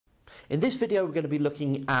In this video, we're going to be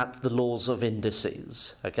looking at the laws of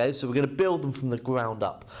indices. Okay, so we're going to build them from the ground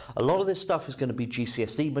up. A lot of this stuff is going to be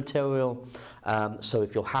GCSE material, so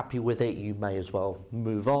if you're happy with it, you may as well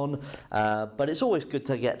move on. But it's always good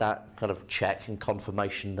to get that kind of check and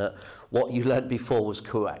confirmation that what you learned before was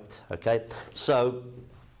correct. Okay, so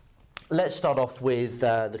let's start off with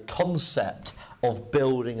the concept of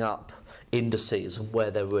building up indices and where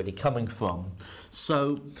they're really coming from.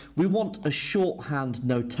 So we want a shorthand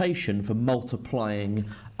notation for multiplying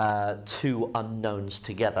two unknowns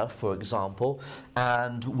together, for example,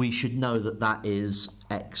 and we should know that that is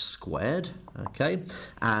x squared, okay?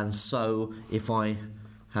 And so if I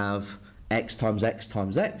have x times x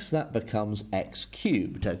times x, that becomes x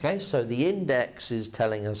cubed, okay? So the index is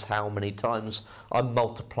telling us how many times I'm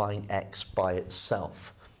multiplying x by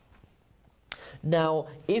itself. Now,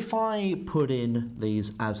 if I put in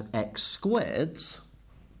these as x squareds,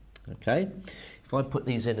 okay, if I put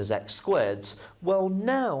these in as x squareds, well,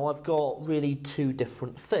 now I've got really two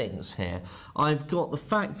different things here. I've got the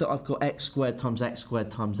fact that I've got x squared times x squared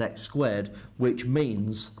times x squared, which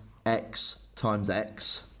means x times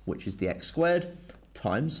x, which is the x squared,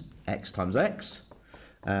 times x times x,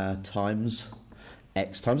 times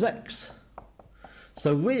x times x.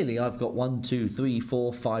 So really, I've got 1, 2, 3,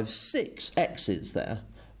 4, 5, 6 x's there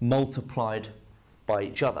multiplied by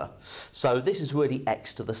each other. So this is really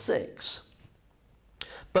x to the 6.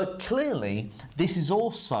 But clearly, this is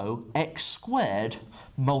also x squared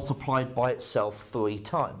multiplied by itself 3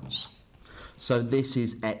 times. So this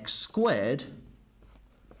is x squared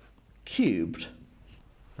cubed.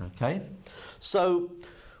 Okay? So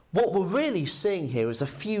what we're really seeing here is a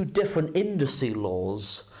few different indice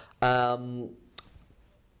laws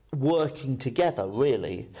working together,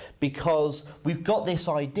 really, because we've got this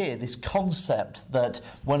idea, this concept that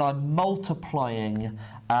when I'm multiplying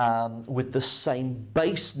with the same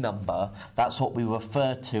base number, that's what we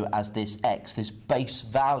refer to as this x, this base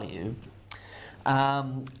value,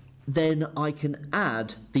 then I can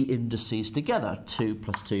add the indices together. 2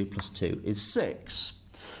 plus 2 plus 2 is 6.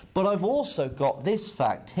 But I've also got this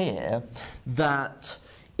fact here that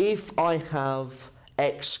if I have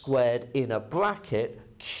x squared in a bracket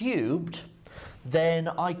cubed, then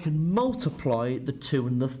I can multiply the 2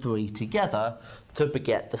 and the 3 together to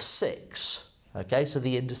beget the 6. Okay, so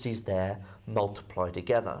the indices there multiply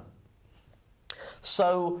together.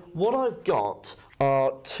 So what I've got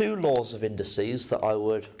are two laws of indices that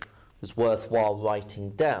is worthwhile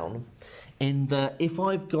writing down, in that if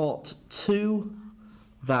I've got two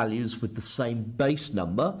values with the same base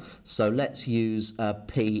number, so let's use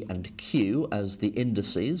P and Q as the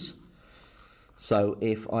indices. So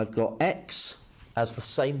if I've got x as the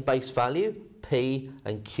same base value, P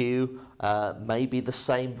and Q may be the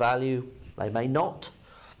same value, they may not.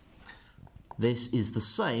 This is the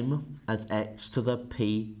same as x to the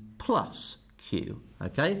P plus Q,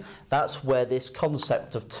 okay? That's where this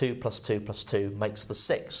concept of 2 plus 2 plus 2 makes the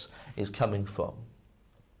 6 is coming from.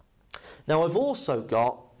 Now I've also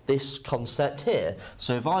got this concept here.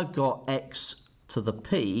 So if I've got x to the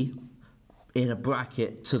P in a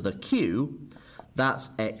bracket to the Q, that's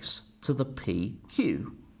x to the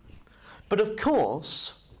PQ. But of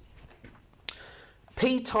course,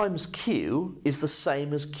 P times Q is the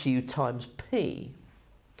same as Q times P.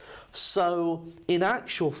 So in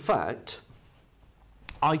actual fact,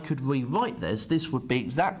 I could rewrite this. This would be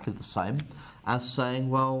exactly the same as saying,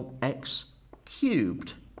 well, x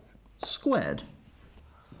cubed squared.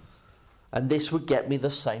 And this would get me the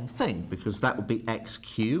same thing, because that would be x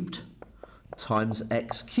cubed times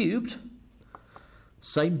x cubed.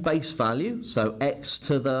 Same base value, so x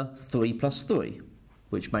to the 3 plus 3,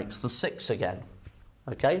 which makes the 6 again.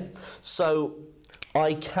 Okay, so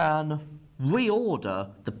I can reorder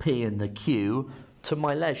the P and the Q to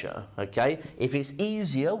my leisure. Okay, if it's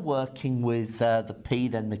easier working with the P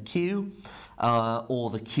then the Q, or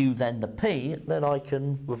the Q then the P, then I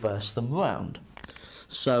can reverse them round.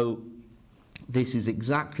 So this is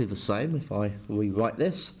exactly the same if I rewrite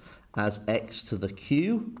this as x to the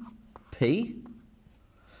Q P,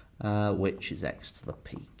 which is x to the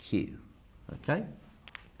PQ, okay?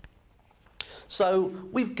 So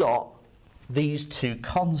we've got these two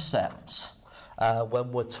concepts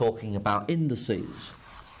when we're talking about indices.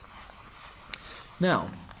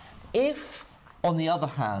 Now, if, on the other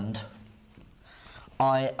hand,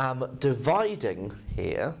 I am dividing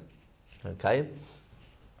here, okay?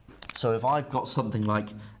 So if I've got something like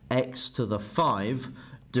x to the 5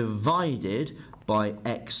 divided by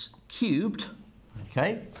x cubed,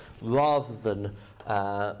 okay, rather than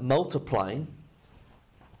multiplying,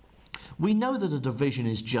 we know that a division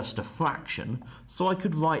is just a fraction, so I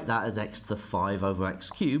could write that as x to the 5 over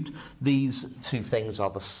x cubed. These two things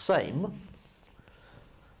are the same.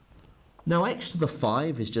 Now x to the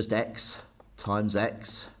 5 is just x times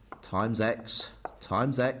x times x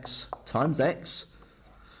times x times x,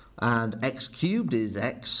 and x cubed is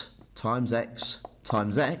x times x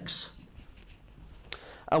times x.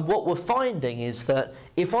 And what we're finding is that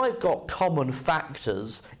if I've got common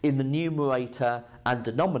factors in the numerator and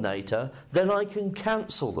denominator, then I can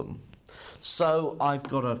cancel them. So I've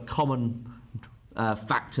got a common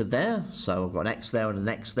factor there, so I've got an x there and an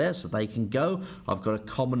x there, so they can go. I've got a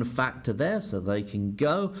common factor there, so they can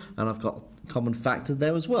go. And I've got a common factor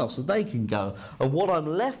there as well, so they can go. And what I'm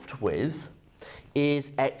left with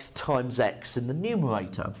is x times x in the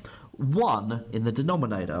numerator, 1 in the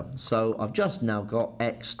denominator. So I've just now got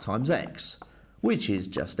x times x, which is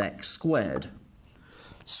just x squared.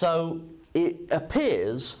 So it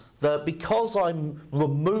appears that because I'm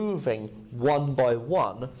removing 1 by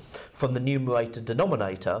 1 from the numerator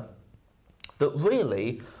denominator, that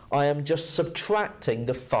really I am just subtracting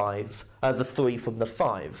the 3 from the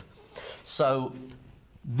 5. So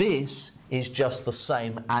this is just the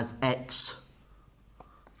same as x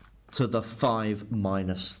to the 5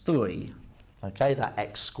 minus 3, okay, that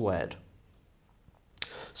x squared.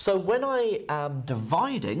 So when I am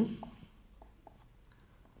dividing,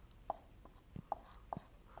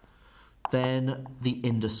 then the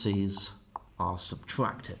indices are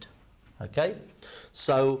subtracted, okay?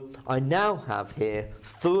 So I now have here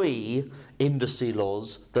 3 indice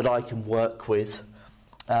laws that I can work with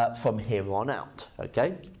from here on out,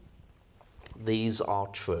 okay? These are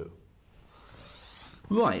true.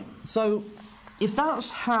 Right, so if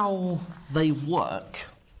that's how they work,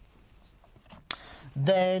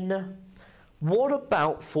 then what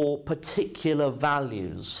about for particular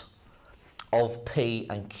values of P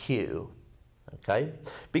and Q? Okay,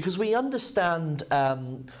 because we understand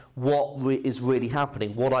what is really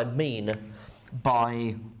happening, what I mean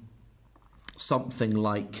by something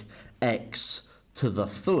like x to the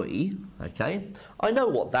 3, okay? I know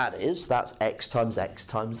what that is, that's x times x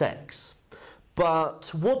times x.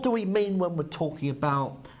 But what do we mean when we're talking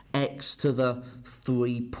about x to the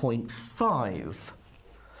 3.5?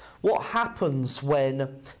 What happens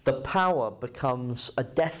when the power becomes a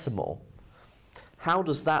decimal? How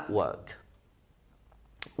does that work?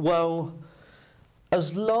 Well,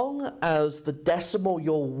 as long as the decimal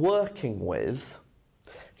you're working with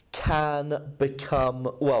can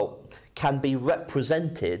be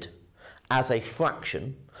represented as a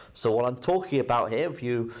fraction. So what I'm talking about here, if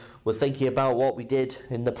you were thinking about what we did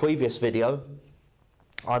in the previous video,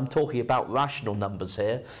 I'm talking about rational numbers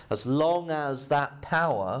here. As long as that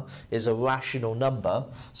power is a rational number,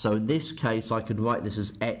 so in this case I could write this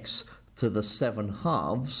as x to the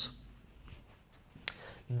 7/2,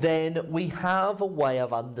 then we have a way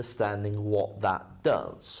of understanding what that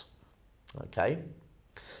does. Okay?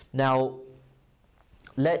 Now,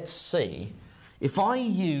 let's see. If I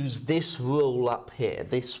use this rule up here,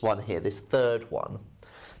 this one here, this third one,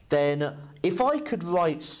 then if I could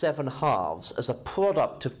write 7/2 as a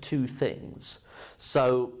product of two things,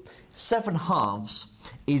 so 7/2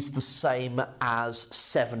 is the same as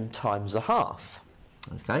 7 times a half.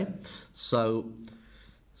 Okay? So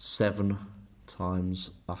 7 times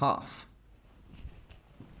a half.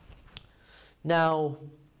 Now,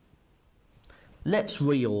 let's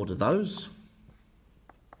reorder those.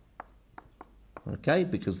 Okay,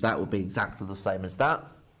 because that would be exactly the same as that.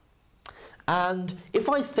 And if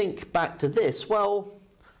I think back to this, well,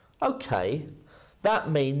 okay, that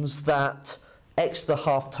means that x to the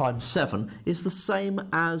half times 7 is the same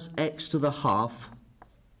as x to the half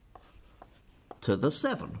to the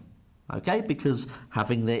 7. Okay, because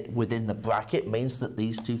having it within the bracket means that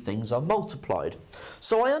these two things are multiplied.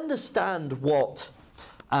 So I understand what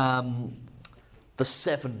the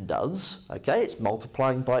 7 does. Okay, it's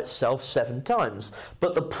multiplying by itself 7 times.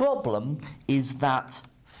 But the problem is that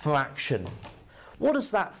fraction. What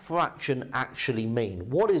does that fraction actually mean?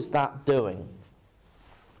 What is that doing?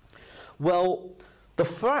 Well, the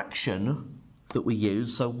fraction that we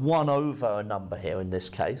use, so 1 over a number here in this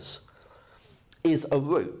case, is a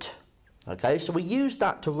root. Okay, so we use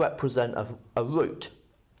that to represent a root.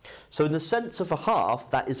 So in the sense of a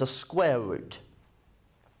half, that is a square root.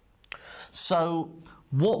 So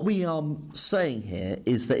what we are saying here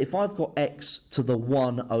is that if I've got x to the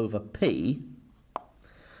 1 over p,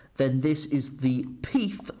 then this is the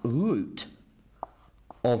pth root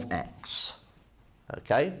of x.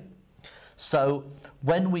 Okay? So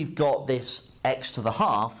when we've got this x to the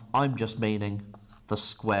half, I'm just meaning the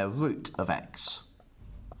square root of x.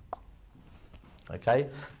 Okay,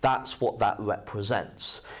 that's what that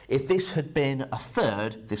represents. If this had been a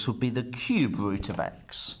third, this would be the cube root of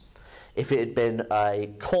x. If it had been a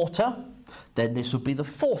quarter, then this would be the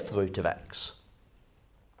fourth root of x.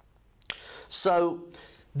 So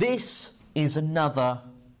this is another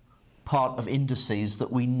part of indices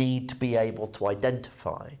that we need to be able to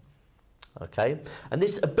identify. Okay, and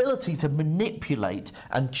this ability to manipulate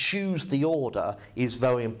and choose the order is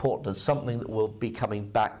very important and something that we'll be coming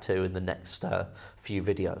back to in the next few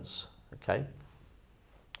videos. Okay,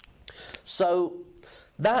 so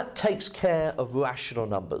that takes care of rational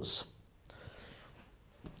numbers.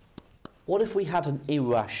 What if we had an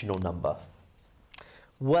irrational number?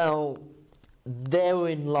 Well,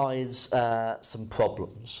 therein lies some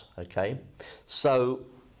problems. Okay, so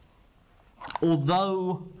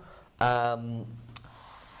although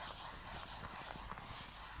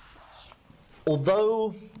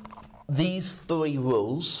these three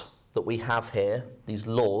rules that we have here, these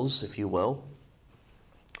laws, if you will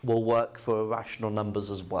work for irrational numbers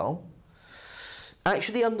as well,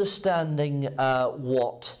 actually understanding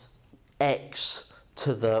what x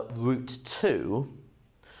to the root 2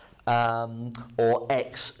 or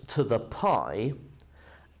x to the pi,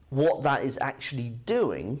 what that is actually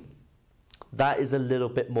doing, that is a little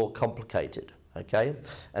bit more complicated, okay,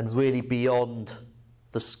 and really beyond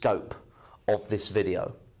the scope of this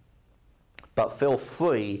video. But feel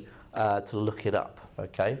free to look it up,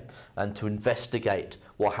 okay, and to investigate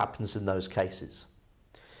what happens in those cases.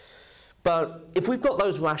 But if we've got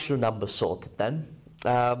those rational numbers sorted then,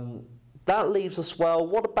 that leaves us, well,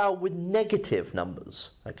 what about with negative numbers,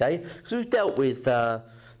 okay? Because we've dealt with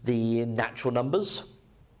the natural numbers,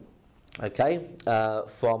 okay,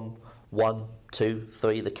 from 1, 2,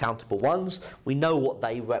 3, the countable ones. We know what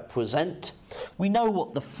they represent. We know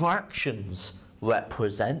what the fractions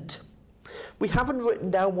represent. We haven't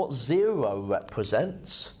written down what 0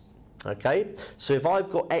 represents. Okay, so if I've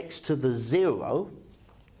got x to the 0,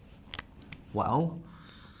 well,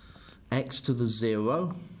 x to the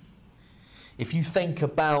 0, if you think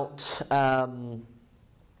about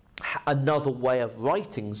another way of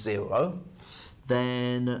writing 0,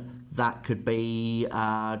 then that could be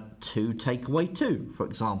 2 take away 2, for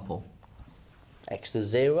example. X to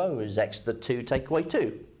 0 is x to the 2 take away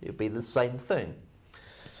 2. It would be the same thing.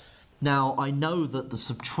 Now, I know that the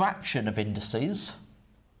subtraction of indices,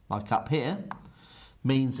 like up here,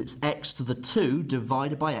 means it's x to the 2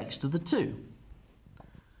 divided by x to the 2.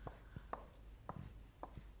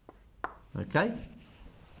 Okay?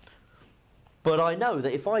 But I know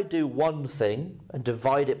that if I do one thing and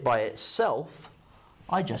divide it by itself,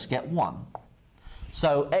 I just get 1.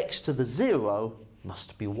 So x to the 0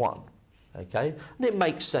 must be 1. Okay? And it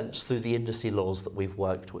makes sense through the indice laws that we've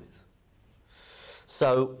worked with.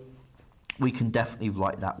 So we can definitely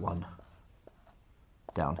write that one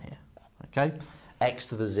down here. Okay? X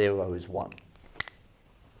to the 0 is 1.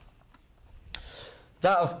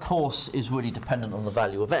 That, of course, is really dependent on the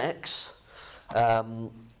value of x.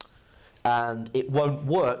 And it won't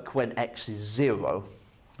work when x is 0.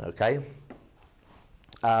 Okay?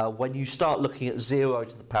 When you start looking at 0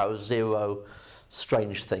 to the power of 0,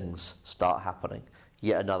 strange things start happening.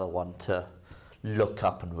 Yet another one to look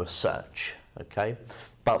up and research. Okay?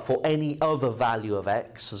 But for any other value of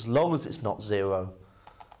x, as long as it's not 0,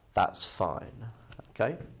 that's fine.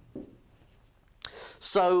 Okay?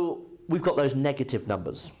 So we've got those negative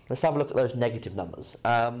numbers. Let's have a look at those negative numbers.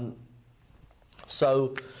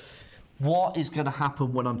 So what is going to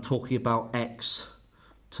happen when I'm talking about x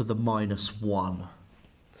to the -1?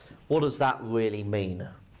 What does that really mean?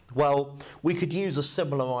 Well, we could use a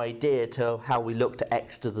similar idea to how we looked at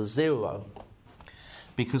x to the 0,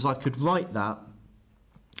 because I could write that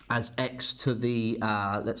as x to the,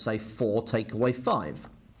 let's say, 4 take away 5.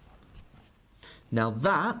 Now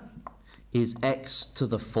that is x to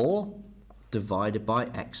the 4 divided by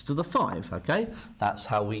x to the 5, okay? That's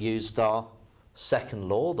how we used our second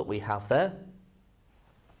law that we have there.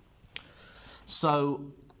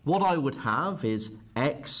 So what I would have is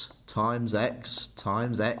x times x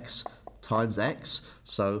times x times x.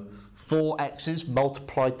 So 4 x's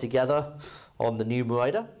multiplied together on the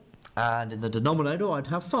numerator, and in the denominator I'd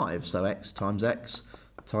have 5. So x times x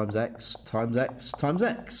times x times x times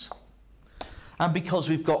x. And because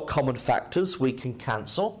we've got common factors, we can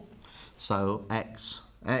cancel. So x,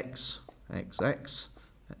 x, x, x,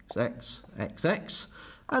 x, x, x, x.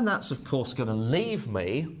 And that's, of course, going to leave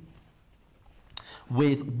me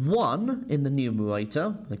with 1 in the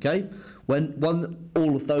numerator, okay? When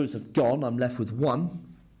all of those have gone, I'm left with 1.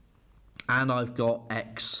 And I've got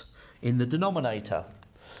x in the denominator.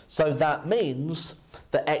 So that means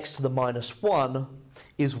that x to the -1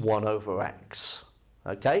 is 1 over x.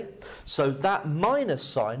 Okay? So that minus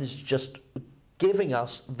sign is just giving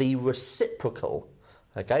us the reciprocal.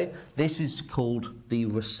 Okay? This is called the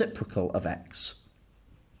reciprocal of x.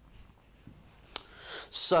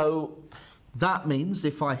 So that means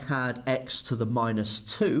if I had x to the minus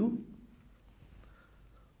 2,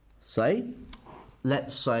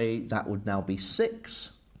 let's say that would now be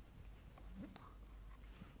 6.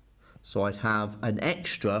 So I'd have an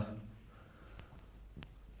extra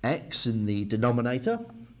x in the denominator,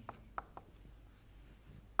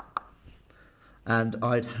 and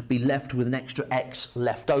I'd be left with an extra x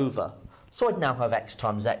left over. So I'd now have x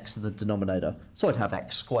times x in the denominator. So I'd have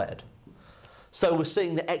x squared. So we're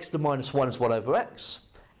seeing that x to the minus 1 is 1 over x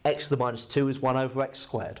to the minus 2 is 1 over x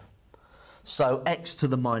squared. So x to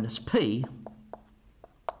the minus p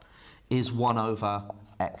is 1 over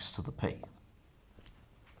x to the p.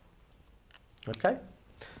 Okay?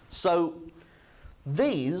 So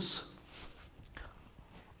these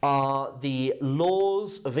are the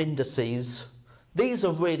laws of indices. These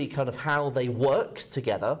are really kind of how they work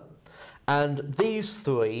together, and these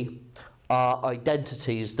three are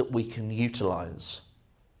identities that we can utilize.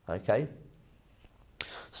 Okay?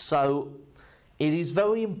 So it is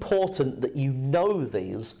very important that you know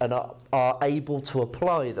these and are able to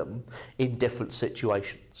apply them in different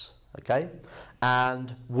situations. Okay?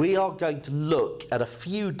 And we are going to look at a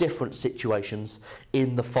few different situations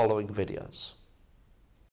in the following videos.